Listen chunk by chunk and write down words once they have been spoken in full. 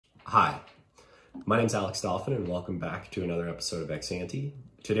Hi, my name's Alex Dolphin and welcome back to another episode of Ex Ante.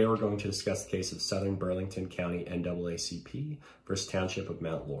 Today we're going to discuss the case of Southern Burlington County NAACP versus Township of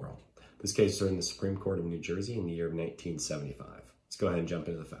Mount Laurel. This case was heard in the Supreme Court of New Jersey in the year of 1975. Let's go ahead and jump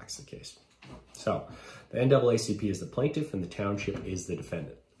into the facts of the case. So, the NAACP is the plaintiff and the Township is the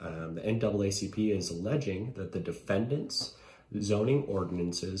defendant. The NAACP is alleging that the defendant's zoning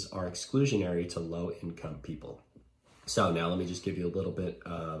ordinances are exclusionary to low-income people. So now let me just give you a little bit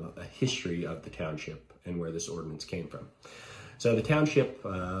of a history of the township and where this ordinance came from. So the township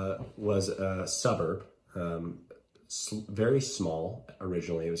was a suburb, very small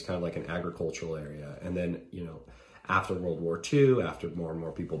originally. It was kind of like an agricultural area. And then, after World War II, after more and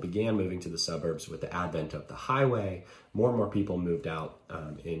more people began moving to the suburbs with the advent of the highway, more and more people moved out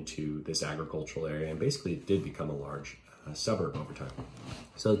into this agricultural area, and basically it did become a large suburb over time.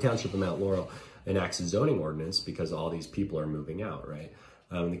 So the Township of Mount Laurel enacts a zoning ordinance because all these people are moving out, right?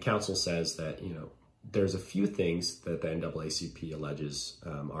 The council says that, there's a few things that the NAACP alleges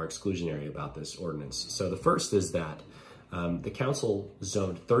are exclusionary about this ordinance. So the first is that the council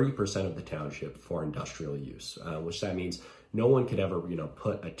zoned 30% of the township for industrial use, which that means no one could ever,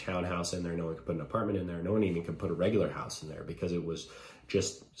 put a townhouse in there, no one could put an apartment in there, no one even could put a regular house in there because it was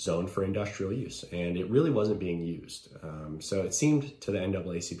just zoned for industrial use, and it really wasn't being used. So it seemed to the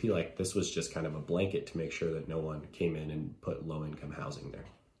NAACP like this was just kind of a blanket to make sure that no one came in and put low-income housing there.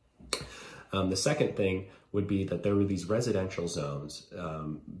 The second thing would be that there were these residential zones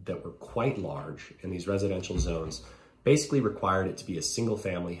that were quite large, and these residential zones basically required it to be a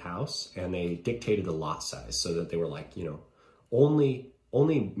single-family house, and they dictated the lot size so that they were like,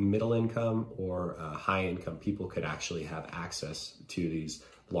 only middle income or high income people could actually have access to these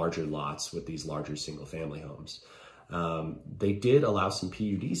larger lots with these larger single family homes. They did allow some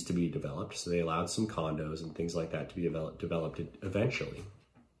PUDs to be developed, so they allowed some condos and things like that to be developed eventually.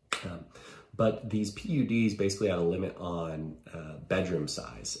 But these PUDs basically had a limit on bedroom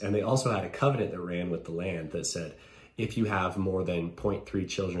size, and they also had a covenant that ran with the land that said if you have more than 0.3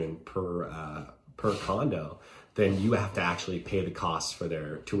 children per condo, then you have to actually pay the costs for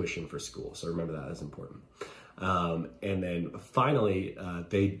their tuition for school. So remember that is important. And then finally,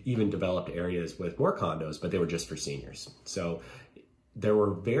 they even developed areas with more condos, but they were just for seniors. So there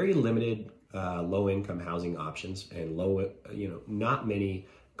were very limited low-income housing options and not many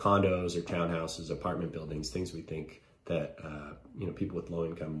condos or townhouses, apartment buildings, things we think that people with low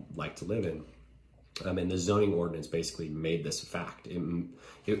income like to live in. And the zoning ordinance basically made this a fact.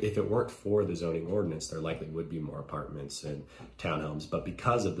 If it weren't for the zoning ordinance, there likely would be more apartments and townhomes. But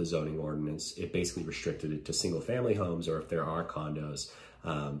because of the zoning ordinance, it basically restricted it to single family homes, or if there are condos,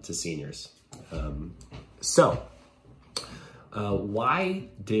 to seniors. Why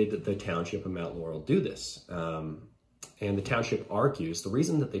did the Township of Mount Laurel do this? And the township argues the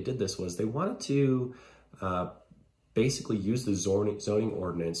reason that they did this was they wanted to basically use the zoning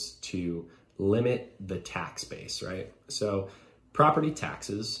ordinance to limit the tax base, right? So property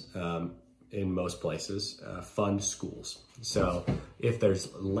taxes in most places fund schools. So if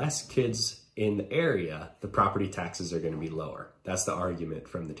there's less kids in the area, the property taxes are going to be lower. That's the argument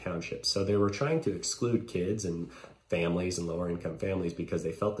from the township. So they were trying to exclude kids and families and lower income families because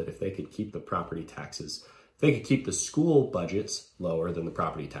they felt that if they could keep the property taxes, they could keep the school budgets lower, then the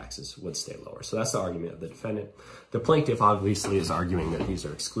property taxes would stay lower. So that's the argument of the defendant. The plaintiff obviously is arguing that these are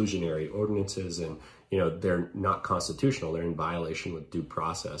exclusionary ordinances and they're not constitutional. They're in violation with due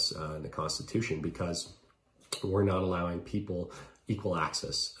process in the Constitution because we're not allowing people equal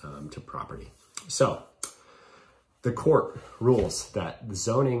access to property. So the court rules that the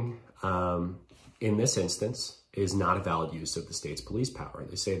zoning in this instance is not a valid use of the state's police power.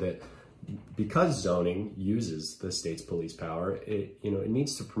 They say that because zoning uses the state's police power, it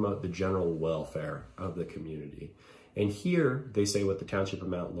needs to promote the general welfare of the community. And here they say what the Township of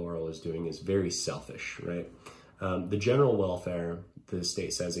Mount Laurel is doing is very selfish, right? The general welfare, the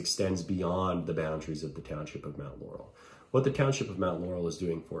state says, extends beyond the boundaries of the Township of Mount Laurel. What the Township of Mount Laurel is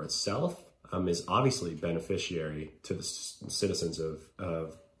doing for itself is obviously beneficiary to the citizens of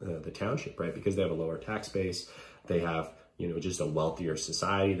the township, right? Because they have a lower tax base, they have just a wealthier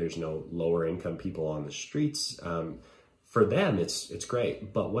society. There's no lower income people on the streets. For them, it's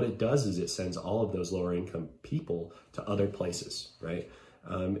great. But what it does is it sends all of those lower income people to other places, right?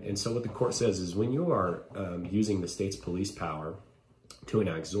 And so what the court says is when you are using the state's police power to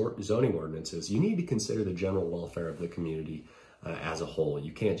enact zoning ordinances, you need to consider the general welfare of the community as a whole.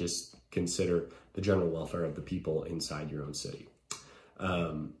 You can't just consider the general welfare of the people inside your own city.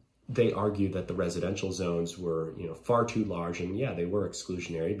 they argued that the residential zones were, far too large, and yeah, they were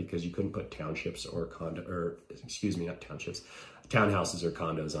exclusionary because you couldn't put townships or townhouses or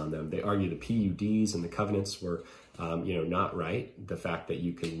condos on them. They argued the PUDs and the covenants were, not right. The fact that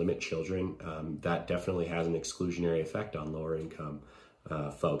you can limit children, that definitely has an exclusionary effect on lower income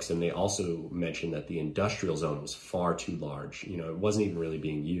folks. And they also mentioned that the industrial zone was far too large. It wasn't even really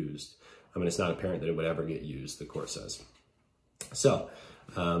being used. I mean, it's not apparent that it would ever get used, the court says. So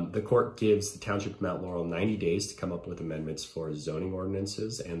the court gives the Township of Mount Laurel 90 days to come up with amendments for zoning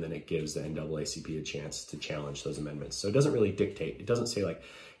ordinances, and then it gives the NAACP a chance to challenge those amendments. So it doesn't really dictate. It doesn't say like,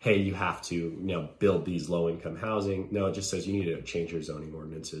 hey, you have to build these low-income housing. No, it just says you need to change your zoning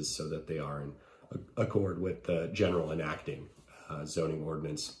ordinances so that they are in accord with the general enacting zoning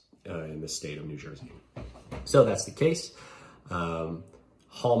ordinance in the state of New Jersey. So that's the case.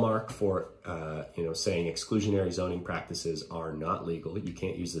 Hallmark for, saying exclusionary zoning practices are not legal. You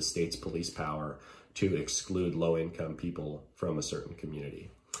can't use the state's police power to exclude low-income people from a certain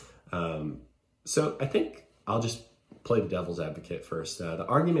community. So I think I'll just play the devil's advocate first. The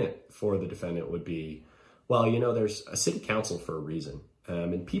argument for the defendant would be, well, there's a city council for a reason,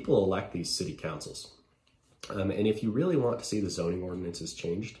 and people elect these city councils. And if you really want to see the zoning ordinances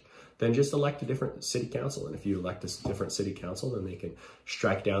changed, then just elect a different city council. And if you elect a different city council, then they can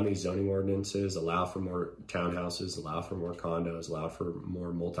strike down these zoning ordinances, allow for more townhouses, allow for more condos, allow for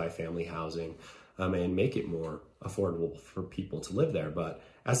more multifamily housing, and make it more affordable for people to live there. But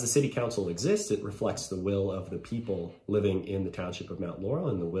as the city council exists, it reflects the will of the people living in the Township of Mount Laurel,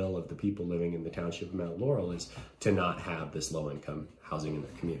 and the will of the people living in the Township of Mount Laurel is to not have this low-income housing in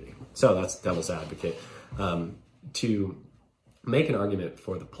their community. So that's devil's advocate. To make an argument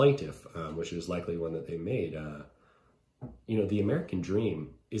for the plaintiff, which is likely one that they made, the American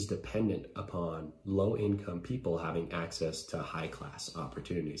dream is dependent upon low-income people having access to high-class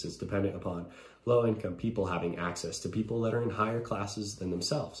opportunities. It's dependent upon low-income people having access to people that are in higher classes than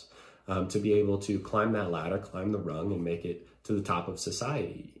themselves, to be able to climb that ladder, climb the rung, and make it to the top of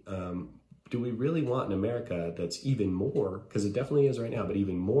society. Do we really want an America that's even more, because it definitely is right now, but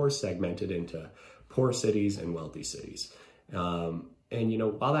even more segmented into poor cities and wealthy cities?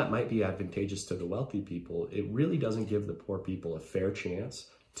 And while that might be advantageous to the wealthy people, it really doesn't give the poor people a fair chance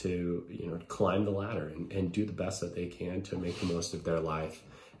to, climb the ladder and do the best that they can to make the most of their life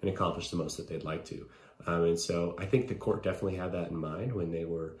and accomplish the most that they'd like to. And so I think the court definitely had that in mind when they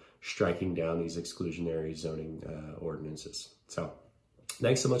were striking down these exclusionary zoning ordinances. So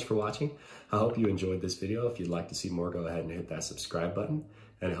thanks so much for watching. I hope you enjoyed this video. If you'd like to see more, go ahead and hit that subscribe button,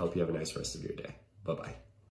 and I hope you have a nice rest of your day. Bye-bye.